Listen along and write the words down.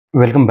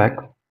Welcome back.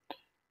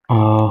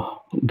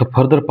 The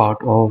further part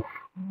of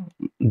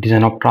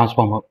design of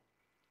transformer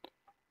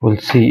we'll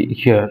see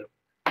here.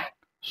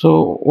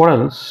 So what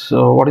else?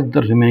 What is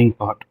the remaining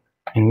part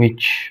in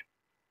which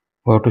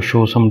we have to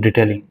show some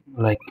detailing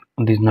like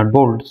these nut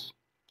bolts,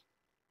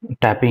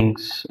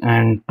 tappings,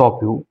 and top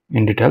view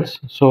in details.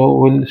 So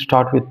we'll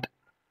start with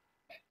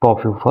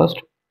top view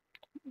first,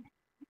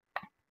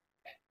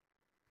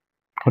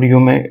 or you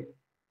may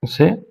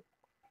say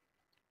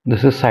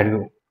this is side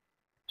view.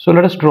 So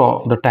let us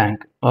draw the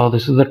tank.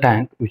 This is the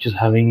tank which is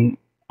having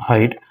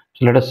height.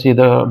 So let us see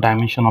the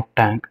dimension of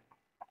tank.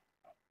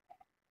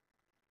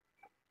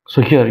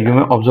 So here you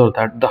may observe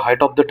that the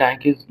height of the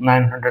tank is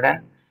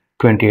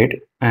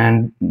 928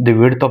 and the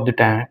width of the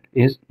tank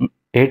is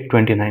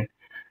 829.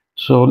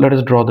 So let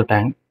us draw the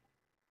tank.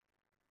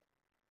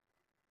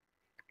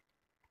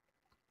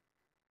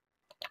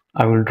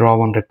 I will draw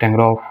one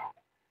rectangle of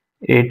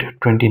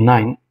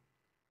 829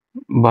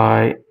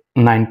 by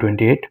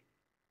 928.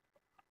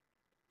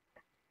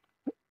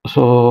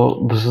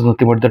 So this is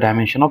nothing but the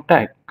dimension of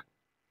tank,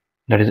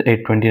 that is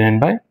 829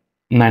 by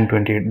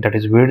 928, that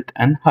is width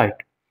and height.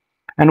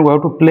 And we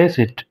have to place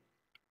it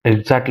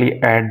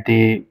exactly at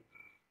the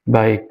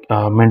by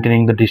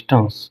maintaining the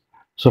distance.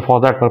 So for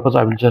that purpose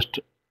I will just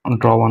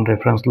draw one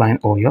reference line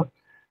over here,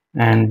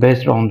 and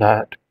based on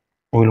that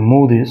we'll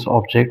move this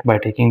object by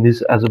taking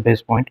this as a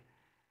base point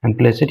and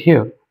place it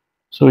here.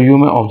 So you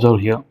may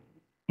observe here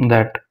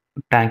that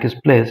tank is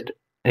placed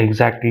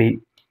exactly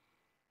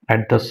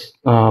at this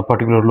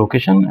particular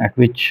location at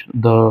which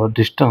the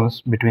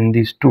distance between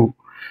these two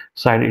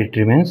sides it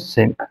remains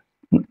same.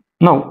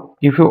 Now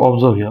if you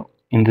observe here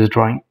in this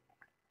drawing,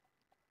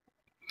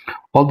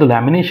 all the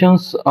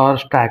laminations are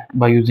stacked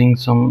by using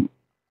some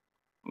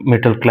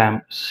metal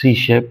clamp,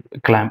 C-shape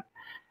clamp.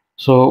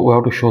 So we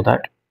have to show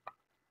that,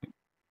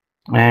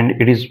 and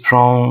it is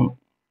from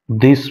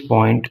this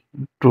point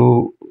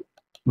to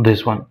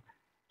this one.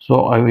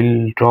 So I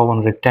will draw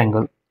one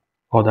rectangle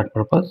for that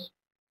purpose,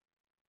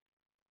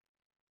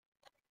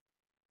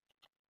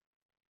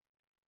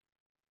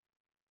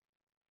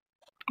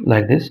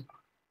 like this.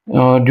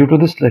 Due to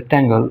this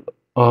rectangle,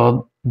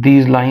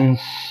 these lines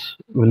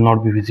will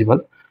not be visible.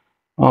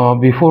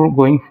 Before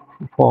going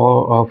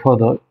for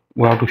further,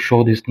 we have to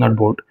show this nut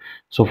bolt.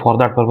 So for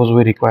that purpose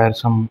we require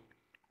some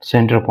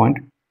center point.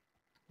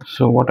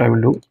 So what I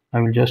will do, I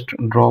will just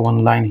draw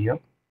one line here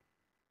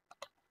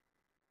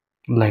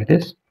like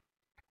this.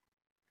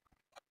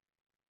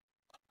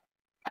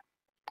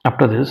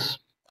 After this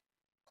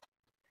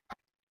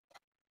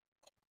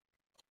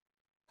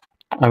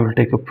I will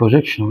take a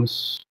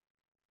projections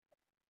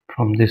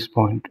from this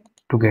point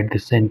to get the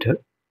center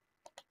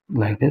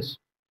like this.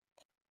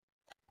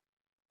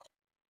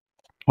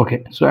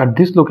 Okay, so at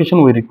this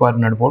location we require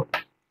nut bolt.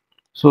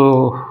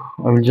 So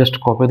I will just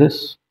copy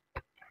this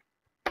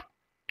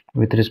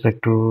with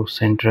respect to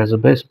center as a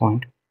base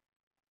point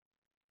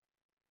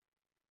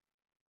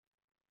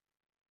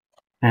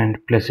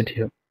and place it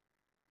here.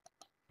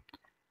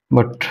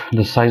 But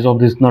the size of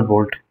this nut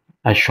bolt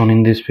as shown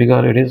in this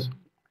figure, it is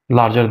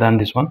larger than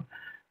this one.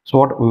 So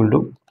what we will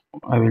do,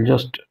 I will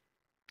just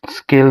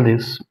scale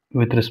this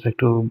with respect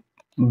to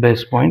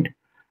base point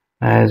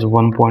as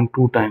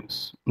 1.2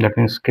 times, that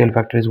means scale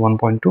factor is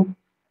 1.2.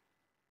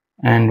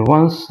 and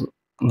once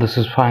this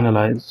is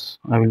finalized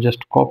I will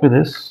just copy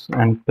this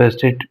and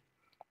paste it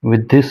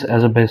with this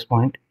as a base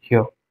point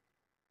here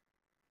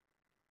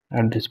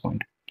at this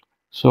point.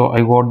 So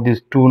I got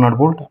these two nut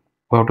bolt.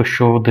 We have to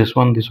show this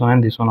one,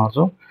 and this one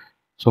also.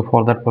 So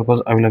for that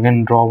purpose I will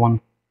again draw one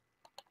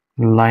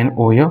line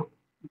over here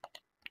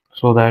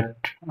so that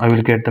I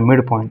will get the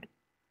midpoint,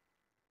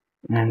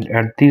 and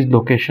at these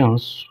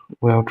locations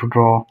we have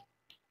to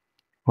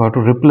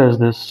replace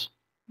this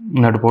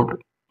nut bolt.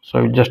 So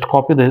I will just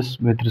copy this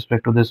with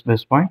respect to this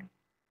base point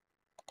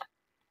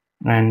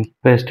and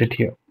paste it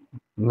here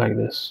like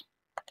this.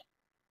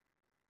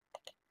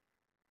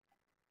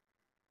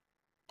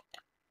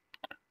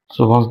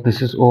 So once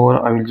this is over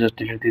I will just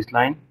delete this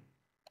line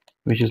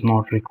which is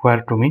not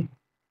required to me.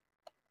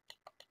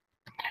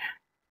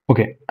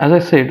 Okay, as I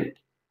said,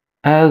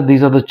 as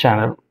these are the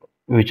channel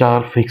which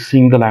are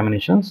fixing the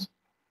laminations,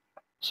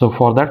 so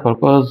for that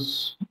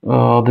purpose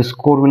this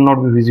core will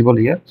not be visible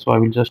here, so I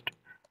will just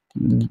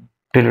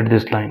delete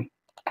this line.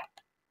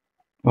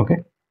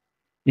 Okay,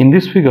 in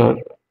this figure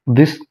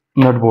this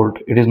nut bolt,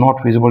 it is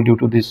not visible due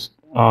to this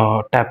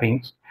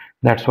tappings,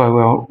 that's why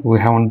we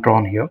haven't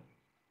drawn here.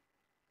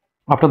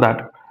 After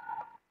that,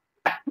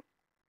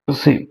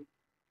 see,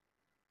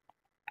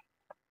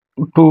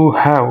 to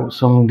have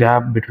some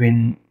gap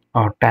between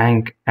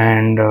tank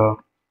and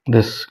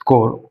this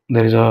core,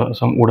 there is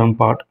some wooden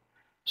part,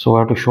 so I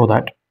have to show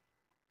that.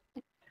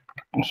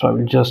 So I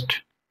will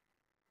just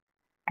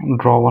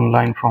draw one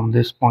line from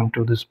this point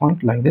to this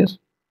point like this,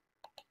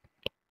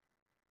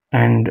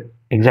 and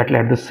exactly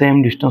at the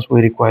same distance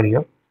we require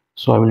here.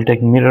 So I will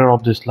take mirror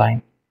of this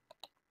line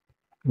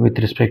with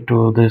respect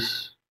to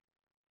this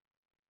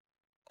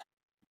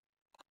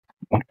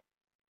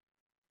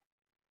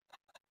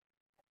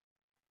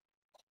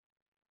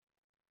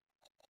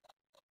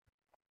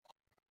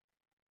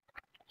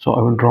So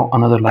I will draw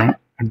another line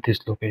at this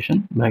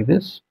location like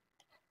this.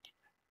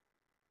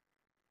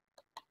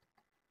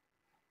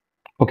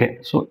 Okay,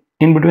 so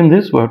in between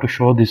this we have to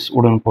show this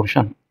wooden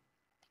portion.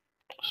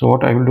 So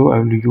what I will do, I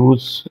will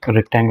use a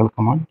rectangle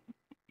command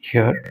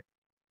here,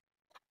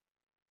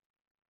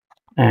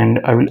 and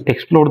I will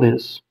explode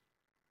this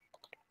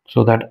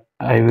so that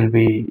I will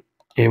be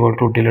able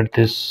to delete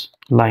this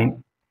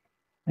line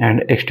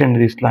and extend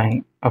this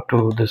line up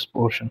to this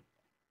portion.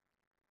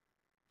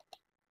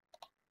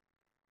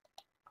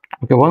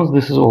 Okay, once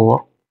this is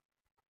over,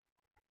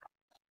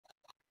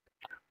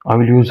 I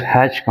will use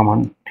hatch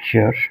command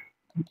here.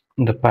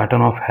 The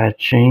pattern of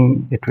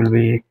hatching, it will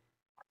be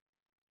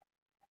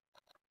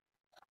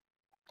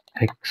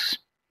X.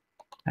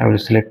 I will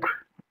select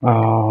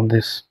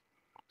this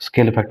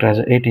scale factor as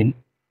 18,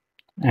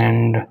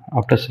 and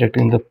after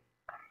selecting the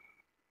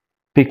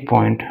peak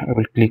point, I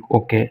will click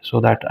OK, so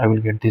that I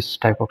will get this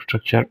type of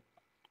structure.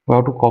 We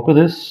have to copy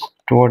this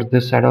towards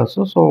this side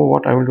also. So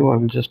what I will do, I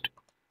will just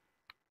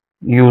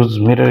use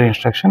mirror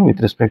instruction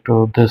with respect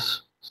to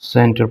this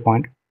center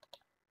point,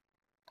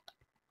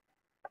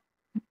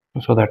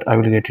 so that I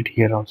will get it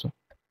here also.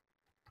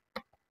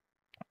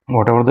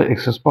 Whatever the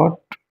excess part,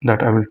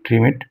 that I will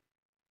trim it.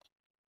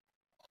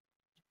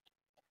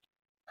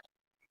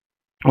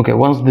 Okay,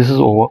 once this is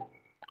over,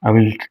 I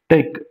will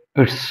take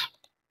its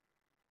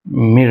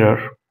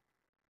mirror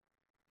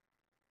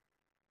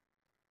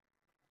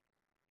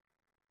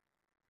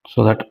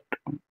so that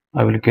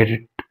I will get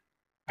it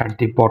at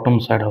the bottom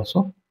side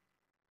also.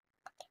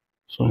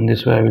 So in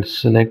this way I will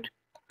select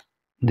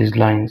these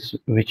lines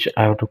which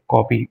I have to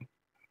copy,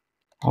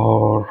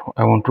 or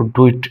I want to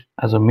do it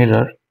as a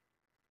mirror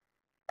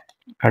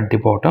at the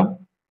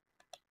bottom.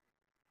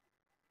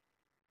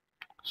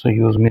 So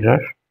use mirror.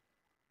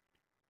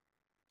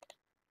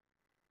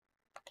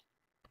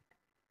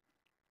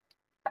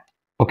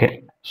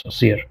 Okay, so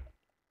see here,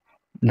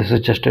 this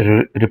is just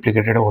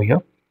replicated over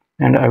here,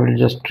 and I will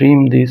just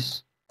trim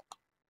this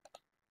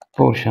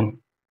portion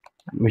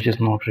which is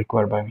not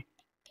required by me.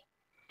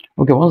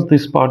 Okay, once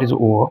this part is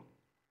over,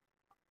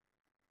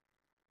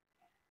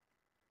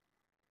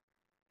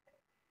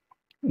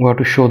 we have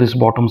to show this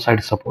bottom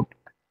side support,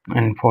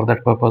 and for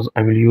that purpose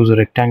I will use a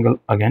rectangle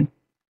again,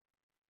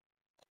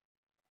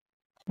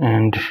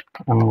 and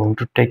I'm going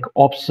to take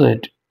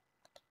offset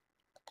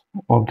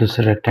of this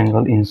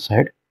rectangle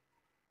inside.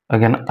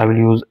 Again I will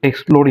use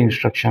explode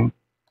instruction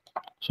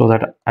so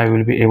that I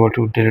will be able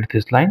to delete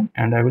this line,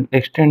 and I will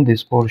extend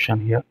this portion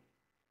here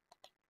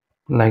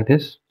like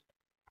this,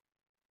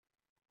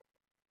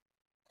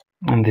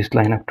 and this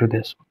line up to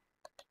this.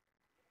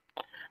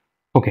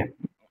 Okay,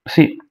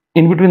 see,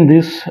 in between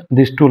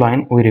these two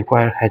lines we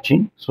require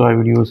hatching, so I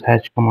will use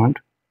hatch command,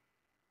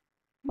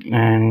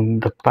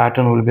 and the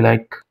pattern will be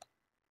like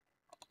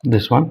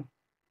this one.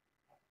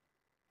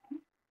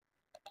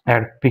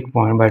 Add peak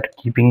point by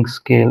keeping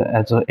scale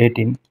as a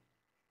 18,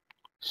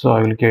 so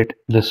I will get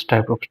this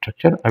type of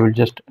structure. I will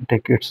just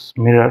take its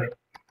mirror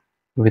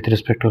with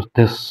respect to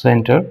this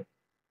center,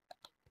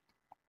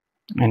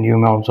 and you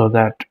may observe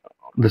that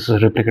this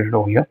is replicated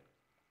over here.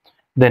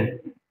 Then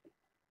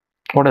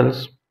what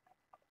else,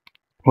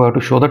 we have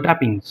to show the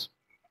tappings.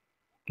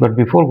 But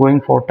before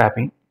going for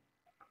tapping,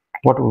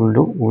 what we will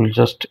do, we will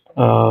just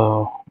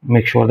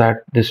make sure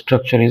that this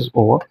structure is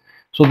over.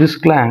 So this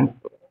clamp,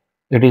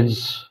 it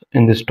is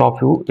in this top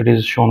view, it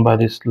is shown by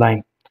this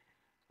line.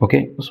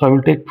 Okay, so I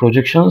will take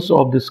projections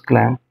of this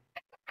clamp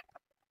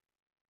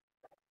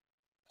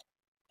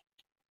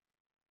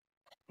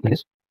like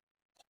this,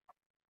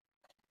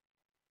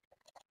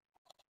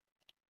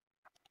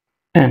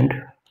 and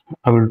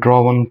I will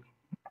draw one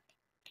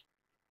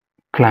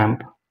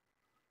clamp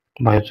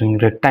by using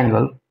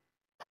rectangle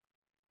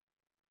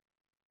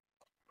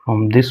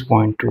from this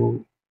point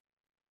to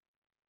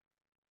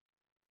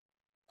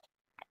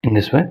in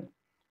this way.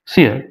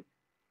 See here,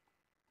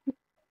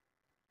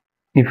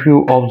 if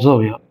you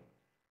observe here,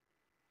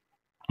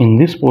 in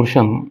this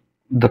portion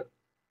the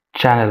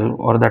channel,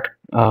 or that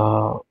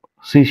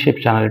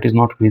C-shaped channel, it is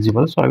not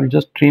visible, so I will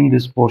just trim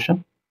this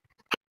portion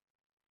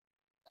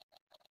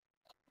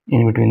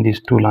in between these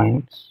two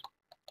lines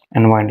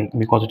and winding,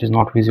 because it is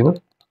not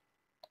visible,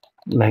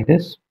 like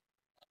this.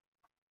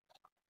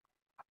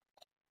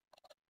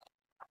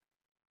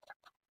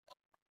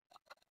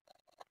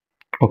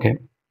 Okay,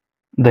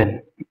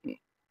 then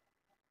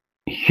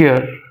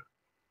here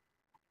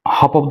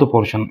half of the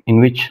portion in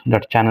which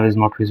that channel is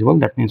not visible,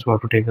 that means we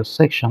have to take a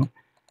section.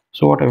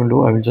 So what I will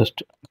do, I will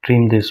just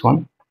trim this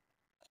one.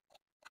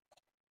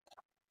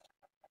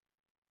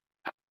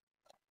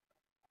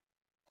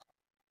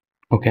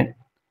 Okay,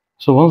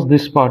 so once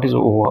this part is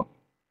over,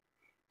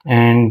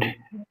 and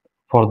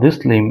for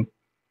this limb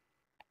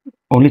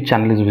only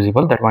channel is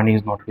visible, that winding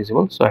is not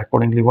visible, so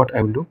accordingly what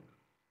I will do,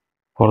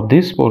 for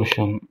this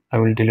portion I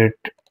will delete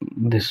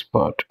this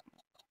part.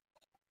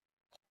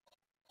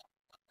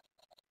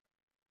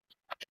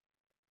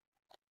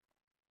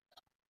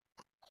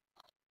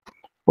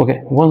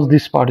 Okay, once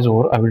this part is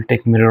over, I will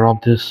take mirror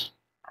of this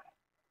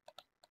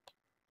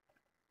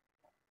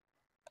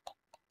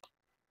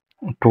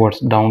towards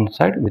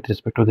downside with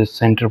respect to this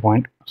center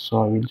point.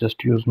 So I will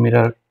just use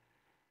mirror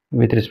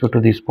with respect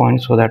to this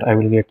point so that I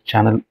will get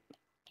channel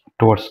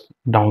towards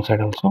downside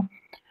also,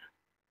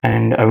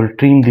 and I will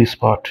trim this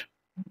part.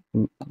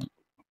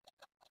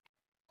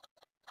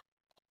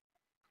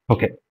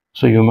 Okay,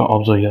 so you may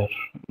observe here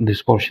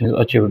this portion is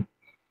achieved.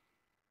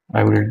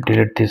 I will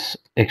delete these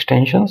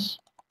extensions,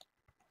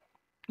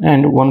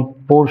 and one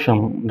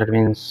portion, that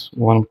means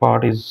one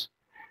part is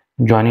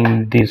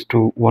joining these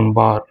two, one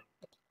bar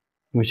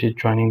which is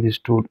joining these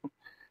two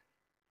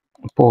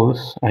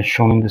poles as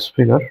shown in this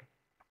figure.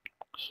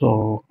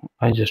 So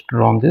I just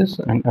draw this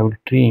and I will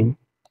trim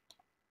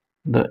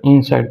the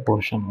inside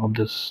portion of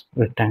this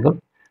rectangle.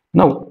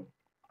 Now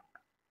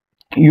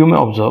you may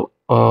observe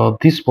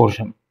this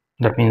portion,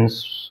 that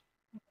means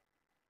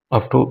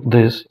up to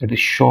this it is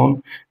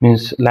shown,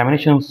 means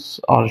laminations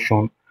are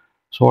shown.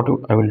 So what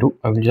I will do,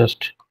 I will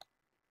just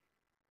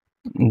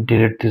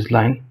delete this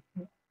line.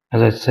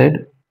 As I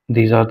said,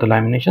 these are the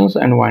laminations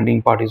and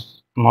winding part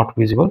is not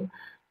visible,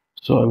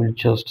 so I will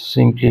just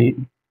simply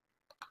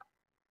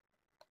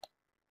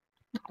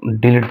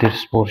delete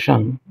this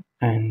portion,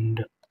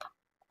 and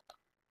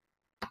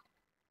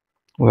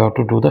we have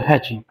to do the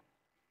hatching.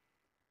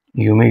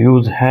 You may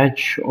use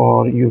hatch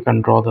or you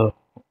can draw the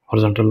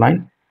horizontal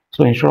line.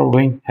 So instead of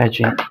doing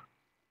hatching,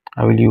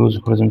 I will use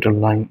horizontal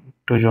line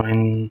to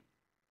join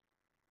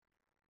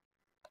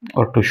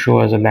or to show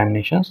as a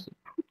laminations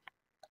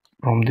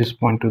from this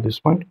point to this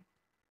point.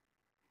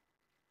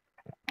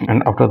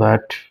 And after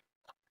that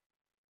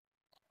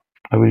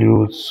I will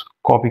use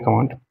copy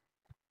command.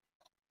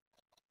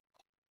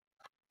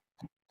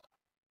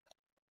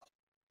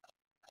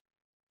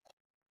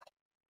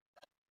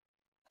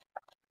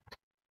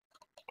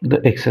 The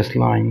excess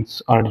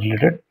lines are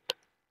deleted.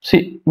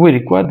 See, we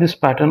require this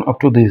pattern up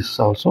to this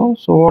also.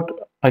 So what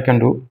I can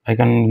do, I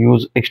can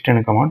use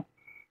extend command,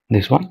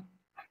 this one,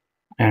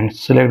 and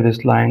select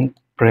this line,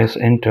 press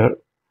enter,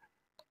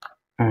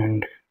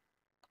 and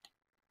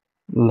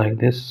like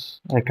this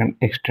I can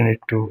extend it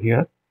to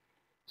here.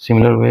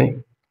 Similar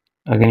way,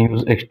 again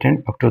use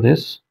extend up to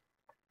this.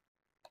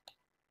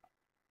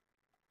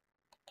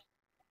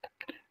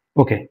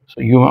 Okay,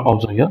 so you may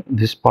observe here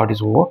this part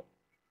is over.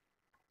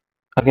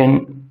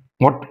 Again,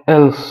 what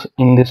else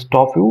in this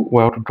top view,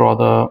 we have to draw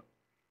the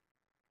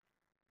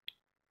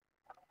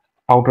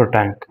outer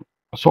tank.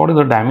 So what are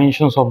the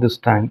dimensions of this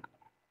tank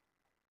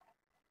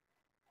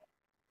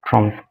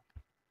from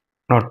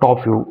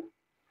top view?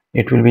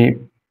 It will be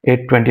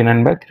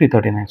 829 by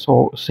 339.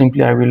 So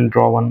simply I will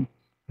draw one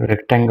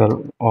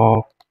rectangle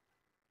of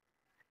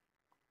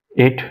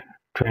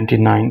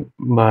 829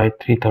 by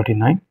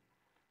 339,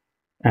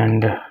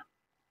 and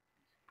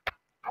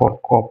for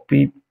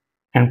copy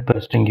and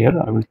pasting here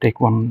I will take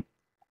one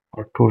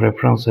or two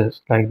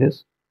references like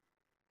this.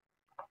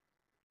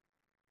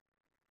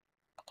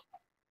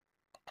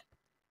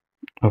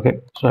 Okay,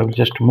 so I will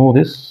just move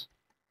this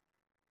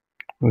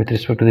with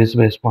respect to this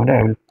base point.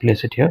 I will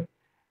place it here,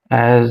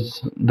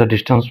 as the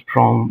distance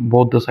from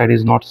both the side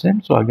is not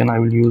same. So again I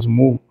will use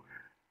move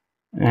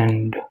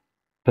and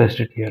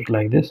paste it here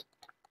like this,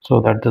 so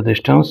that the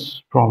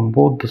distance from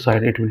both the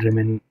side it will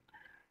remain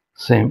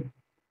same.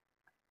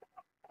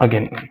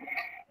 Again,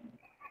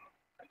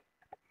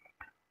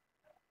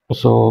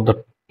 so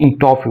the in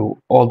top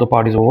view all the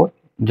part is over.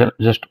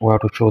 Just we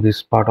have to show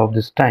this part of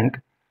this tank.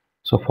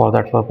 So for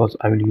that purpose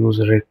I will use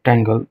a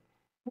rectangle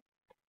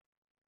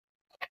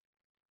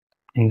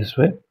in this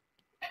way,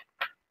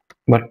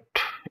 but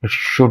it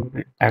should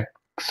be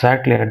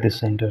exactly at the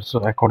center. So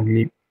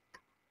accordingly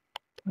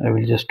I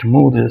will just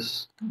move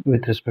this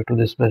with respect to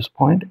this base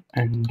point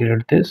and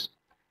delete this.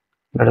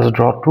 Let us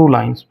draw two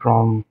lines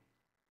from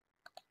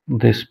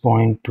this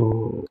point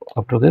to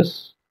up to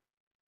this,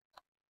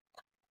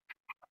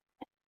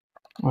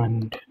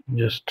 and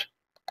just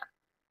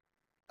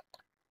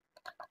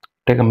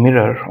take a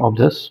mirror of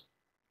this.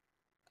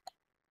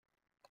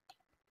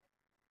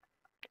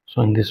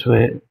 So in this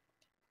way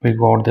we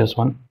got this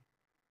one,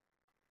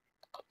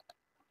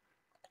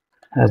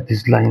 as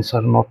these lines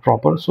are not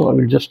proper. So I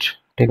will just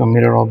take a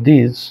mirror of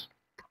these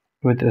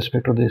with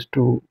respect to these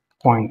two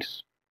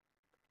points,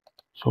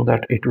 so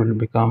that it will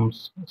become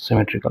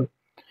symmetrical.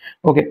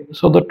 Okay,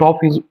 so the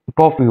top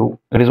view,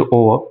 it is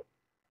over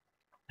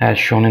as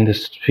shown in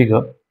this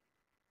figure.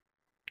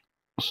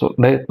 So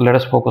let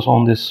us focus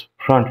on this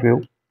front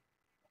view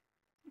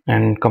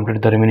and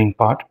complete the remaining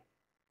part.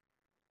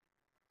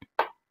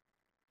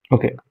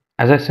 Okay,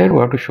 as I said, we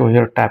have to show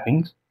here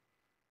tappings.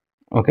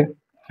 Okay,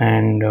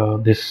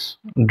 and this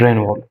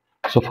drain wall.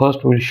 So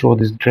first we will show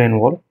this drain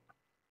wall.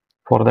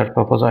 For that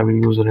purpose I will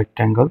use a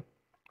rectangle.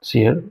 See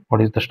here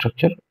what is the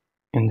structure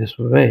in this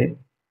way,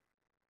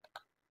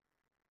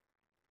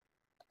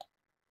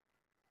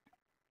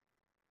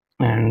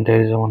 and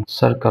there is one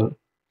circle.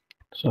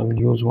 So I will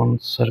use one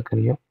circle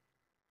here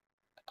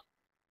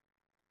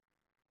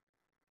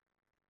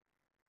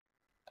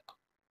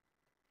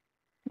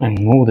and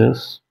move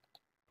this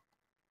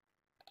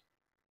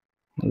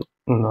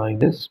like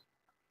this.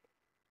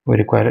 We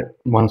require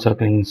one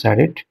circle inside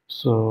it,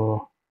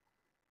 so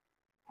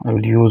I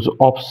will use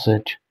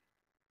offset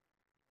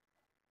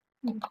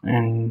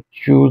and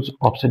choose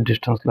offset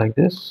distance like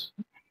this.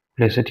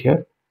 Place it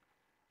here.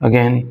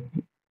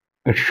 Again,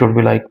 it should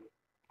be like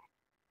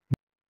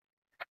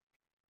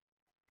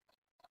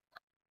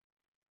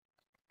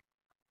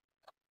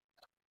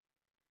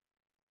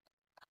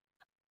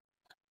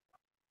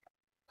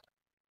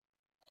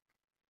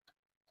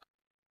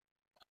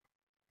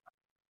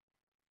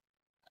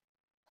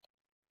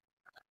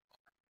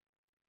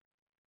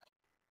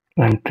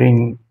and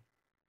trim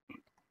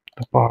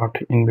the part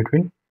in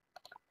between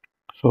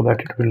so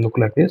that it will look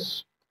like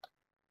this.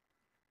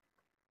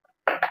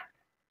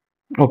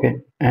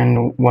 Okay,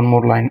 and one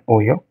more line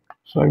over here.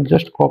 So I'll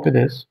just copy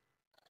this.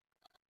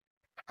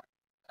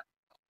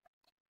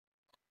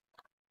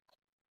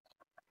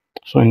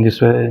 So in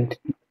this way,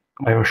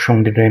 I have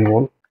shown the drain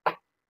wall.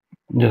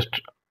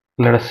 Just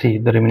let us see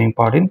the remaining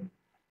part in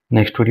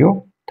next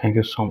video. Thank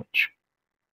you so much.